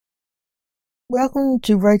Welcome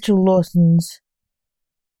to Rachel Lawson's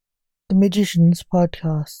The Magician's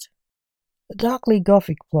Podcast, a darkly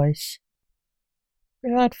gothic place.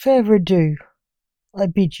 Without further ado, I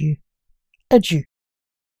bid you adieu.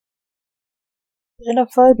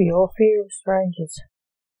 Xenophobia or fear of strangers.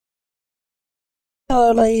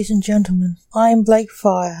 Hello ladies and gentlemen, I am Blake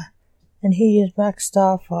Fire, and he is Max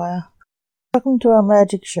Starfire. Welcome to our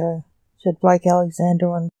magic show, said Blake Alexander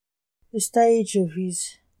on the stage of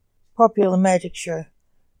his popular magic show.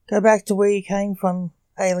 Go back to where you came from,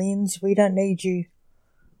 aliens. We don't need you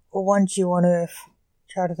or want you on Earth,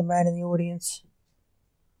 shouted the man in the audience.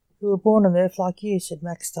 We were born on Earth like you, said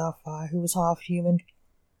Max Starfire, who was half human.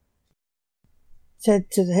 Said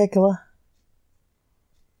to the heckler.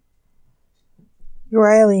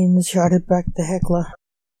 You're aliens, shouted back the heckler.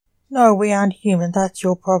 No, we aren't human. That's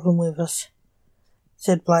your problem with us,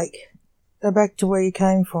 said Blake. Go back to where you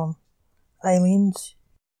came from, aliens.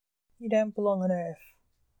 You don't belong on Earth,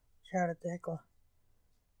 shouted the heckler.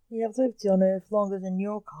 We have lived on Earth longer than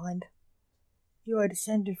your kind. You are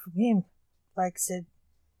descended from him, Blake said.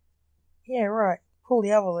 Yeah, right. Pull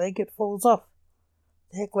the other leg, it falls off,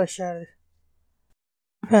 the heckler shouted.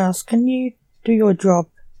 House, can you do your job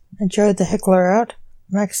and show the heckler out?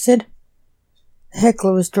 Max said. The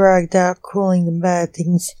heckler was dragged out, calling them bad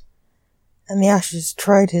things, and the ushers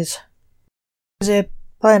traitors. It was their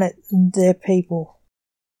planet and their people.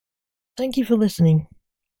 Thank you for listening.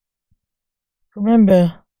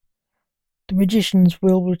 Remember, the magicians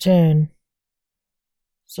will return,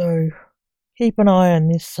 so keep an eye on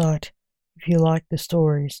this site if you like the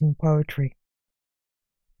stories and poetry.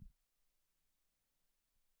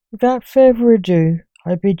 Without further ado,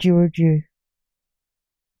 I bid you adieu.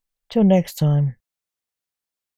 Till next time.